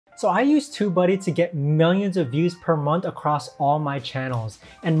So I use Tubebuddy to get millions of views per month across all my channels.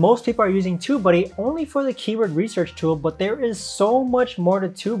 And most people are using Tubebuddy only for the keyword research tool, but there is so much more to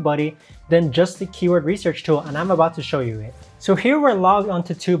Tubebuddy than just the keyword research tool, and I'm about to show you it. So here we're logged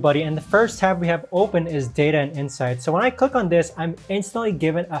onto Tubebuddy, and the first tab we have open is Data and Insights. So when I click on this, I'm instantly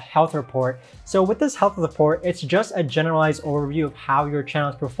given a health report. So with this health report, it's just a generalized overview of how your channel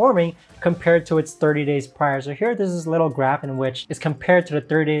is performing compared to its 30 days prior. So here, there's this little graph in which is compared to the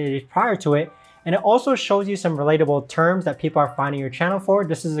 30 days prior to it. And it also shows you some relatable terms that people are finding your channel for.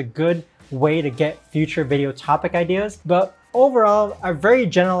 This is a good way to get future video topic ideas. But overall, a very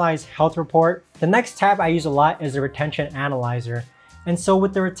generalized health report. The next tab I use a lot is the Retention Analyzer. And so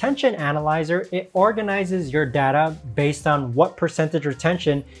with the Retention Analyzer, it organizes your data based on what percentage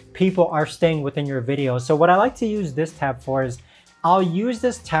retention people are staying within your video. So what I like to use this tab for is I'll use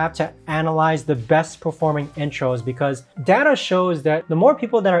this tab to analyze the best performing intros, because data shows that the more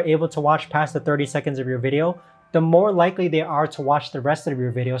people that are able to watch past the 30 seconds of your video, the more likely they are to watch the rest of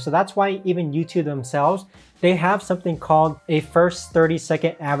your video. So that's why even YouTube themselves, they have something called a first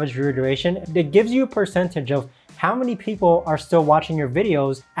 30-second average viewer duration that gives you a percentage of how many people are still watching your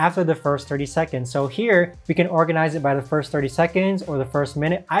videos after the first 30 seconds. So here we can organize it by the first 30 seconds or the first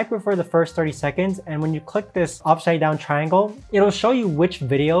minute. I prefer the first 30 seconds. And when you click this upside down triangle, it'll show you which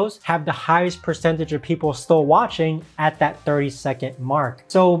videos have the highest percentage of people still watching at that 30-second mark.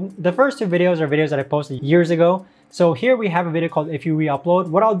 So the first two videos are videos that I posted years ago. So here we have a video called If You Re-Upload.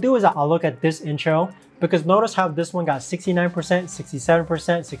 What I'll do is I'll look at this intro, because notice how this one got 69%, 67%,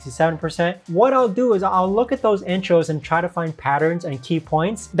 67%. What I'll do is I'll look at those intros and try to find patterns and key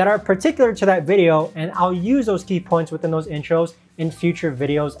points that are particular to that video, and I'll use those key points within those intros in future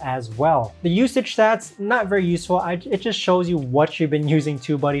videos as well. The usage stats, not very useful. It just shows you what you've been using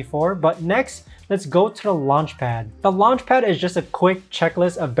Tubebuddy for. But next, let's go to the Launchpad. The Launchpad is just a quick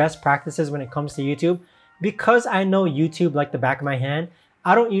checklist of best practices when it comes to YouTube. Because I know YouTube like the back of my hand,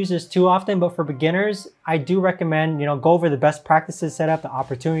 I don't use this too often, but for beginners, I do recommend, go over the best practices setup, the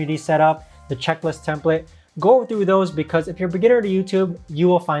opportunity setup, the checklist template. Go through those, because if you're a beginner to YouTube, you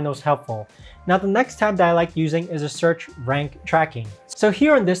will find those helpful. Now, the next tab that I like using is a search rank tracking. So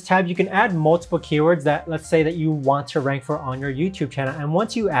here on this tab, you can add multiple keywords that, let's say, that you want to rank for on your YouTube channel. And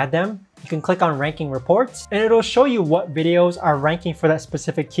once you add them, you can click on ranking reports and it'll show you what videos are ranking for that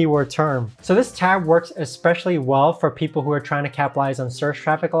specific keyword term. So this tab works especially well for people who are trying to capitalize on search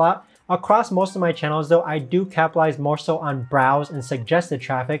traffic a lot. Across most of my channels though, I do capitalize more so on browse and suggested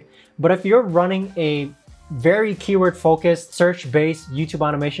traffic. But if you're running a very keyword focused search based YouTube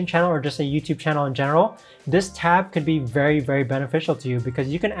automation channel, or just a YouTube channel in general, this tab could be very, very beneficial to you, because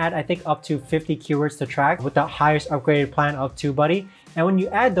you can add, I think, up to 50 keywords to track with the highest upgraded plan of Tubebuddy. And when you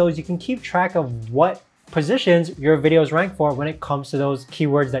add those, you can keep track of what positions your videos rank for when it comes to those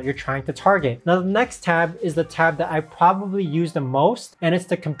keywords that you're trying to target. Now, the next tab is the tab that I probably use the most, and it's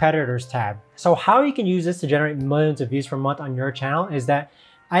the competitors tab. So how you can use this to generate millions of views per month on your channel is that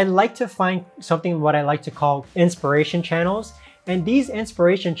I like to find something what I like to call inspiration channels. And these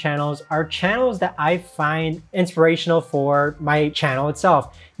inspiration channels are channels that I find inspirational for my channel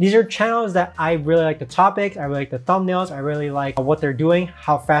itself. These are channels that I really like the topics, I really like the thumbnails, I really like what they're doing,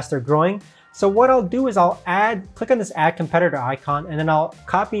 how fast they're growing. So what I'll do is I'll click on this add competitor icon, and then I'll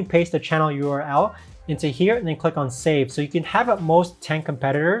copy and paste the channel URL into here and then click on save. So you can have at most 10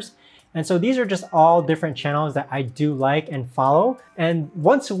 competitors. And so these are just all different channels that I do like and follow. And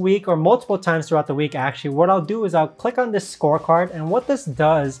once a week or multiple times throughout the week, actually, what I'll do is I'll click on this scorecard. And what this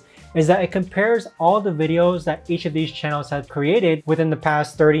does is that it compares all the videos that each of these channels have created within the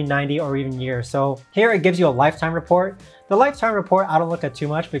past 30, 90, or even years. So here it gives you a lifetime report. The lifetime report, I don't look at too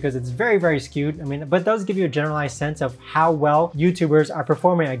much because it's very, very skewed. But it does give you a generalized sense of how well YouTubers are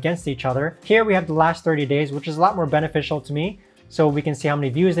performing against each other. Here we have the last 30 days, which is a lot more beneficial to me. So we can see how many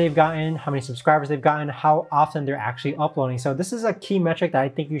views they've gotten, how many subscribers they've gotten, how often they're actually uploading. So this is a key metric that I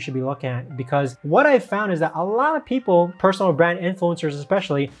think you should be looking at, because what I've found is that a lot of people, personal brand influencers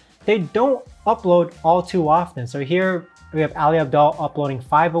especially, they don't upload all too often. So here we have Ali Abdal uploading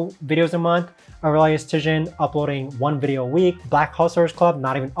 5 videos a month, Aurelius Tijan uploading 1 video a week, Black Hustlers Club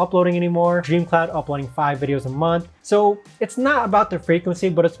not even uploading anymore, DreamCloud uploading 5 videos a month. So it's not about the frequency,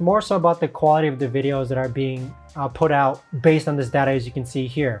 but it's more so about the quality of the videos that are being put out based on this data, as you can see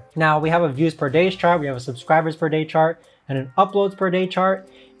here. Now we have a views per day chart, we have a subscribers per day chart, and an uploads per day chart.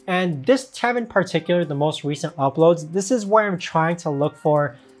 And this tab in particular, the most recent uploads, this is where I'm trying to look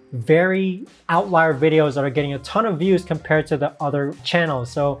for very outlier videos that are getting a ton of views compared to the other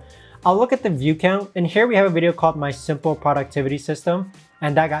channels. So I'll look at the view count, and here we have a video called My Simple Productivity System,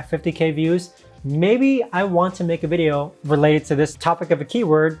 and that got 50K views. maybe I want to make a video related to this topic of a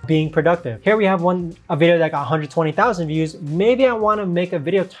keyword, being productive. Here we have a video that got 120,000 views. Maybe I want to make a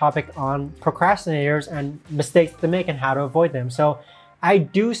video topic on procrastinators and mistakes to make and how to avoid them. So I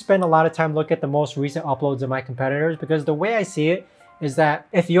do spend a lot of time looking at the most recent uploads of my competitors, because the way I see it is that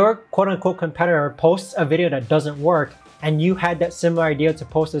if your quote unquote competitor posts a video that doesn't work and you had that similar idea to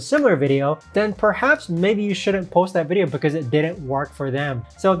post a similar video, then perhaps maybe you shouldn't post that video because it didn't work for them.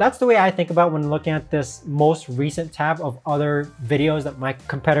 So that's the way I think about when looking at this most recent tab of other videos that my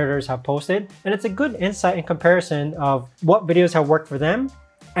competitors have posted. And it's a good insight in comparison of what videos have worked for them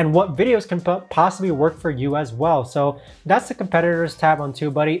and what videos can possibly work for you as well. So that's the competitors tab on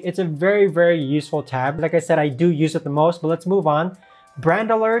Tubebuddy. It's a very, very useful tab. Like I said, I do use it the most, but let's move on. Brand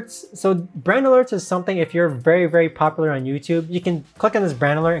alerts. So brand alerts is something, if you're very, very popular on YouTube, you can click on this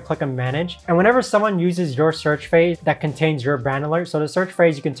brand alert and click on manage. And whenever someone uses your search phrase that contains your brand alert, so the search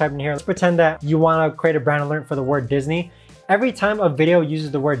phrase you can type in here, let's pretend that you want to create a brand alert for the word Disney. Every time a video uses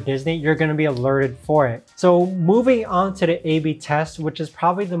the word Disney, you're going to be alerted for it. So moving on to the A/B test, which is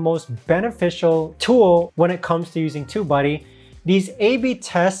probably the most beneficial tool when it comes to using Tubebuddy. These A/B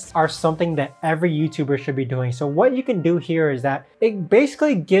tests are something that every YouTuber should be doing. So what you can do here is that it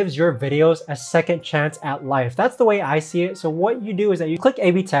basically gives your videos a second chance at life. That's the way I see it. So what you do is that you click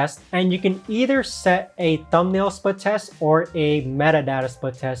A/B test and you can either set a thumbnail split test or a metadata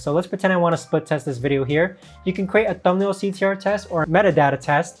split test. So let's pretend I want to split test this video here. You can create a thumbnail CTR test or a metadata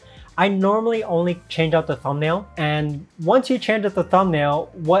test. I normally only change out the thumbnail, and once you change out the thumbnail,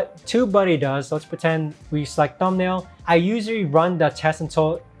 what Tubebuddy does, let's pretend we select thumbnail. I usually run the test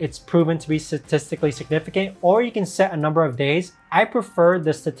until it's proven to be statistically significant, or you can set a number of days. I prefer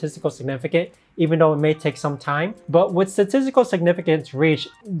the statistical significant, even though it may take some time. But with statistical significance reached,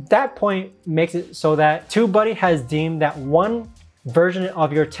 that point makes it so that Tubebuddy has deemed that one version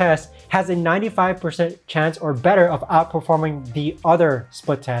of your test has a 95% chance or better of outperforming the other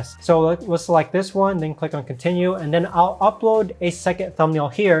split test. So let's select this one, then click on continue, and then I'll upload a second thumbnail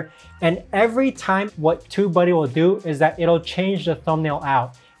here. And every time what Tubebuddy will do is that it'll change the thumbnail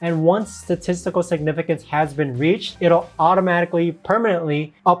out. And once statistical significance has been reached, it'll automatically,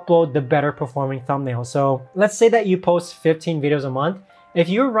 permanently upload the better performing thumbnail. So let's say that you post 15 videos a month. If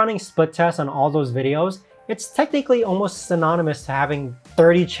you're running split tests on all those videos, it's technically almost synonymous to having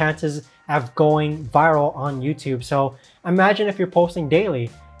 30 chances of going viral on YouTube. So imagine if you're posting daily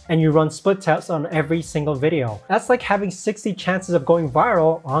and you run split tests on every single video. That's like having 60 chances of going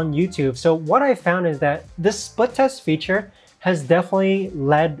viral on YouTube. So what I found is that this split test feature has definitely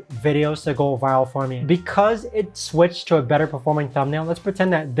led videos to go viral for me because it switched to a better performing thumbnail. Let's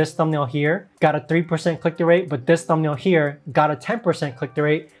pretend that this thumbnail here got a 3% click-through rate, but this thumbnail here got a 10% click-through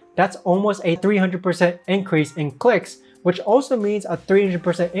rate. That's almost a 300% increase in clicks, which also means a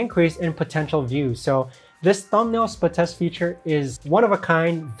 300% increase in potential views. So this thumbnail split test feature is one of a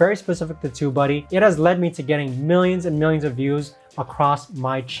kind, very specific to Tubebuddy. It has led me to getting millions and millions of views across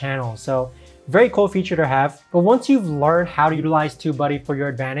my channel. So very cool feature to have. But once you've learned how to utilize Tubebuddy for your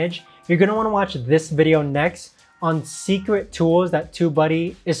advantage, you're gonna wanna watch this video next on secret tools that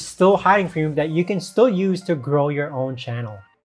Tubebuddy is still hiding from you that you can still use to grow your own channel.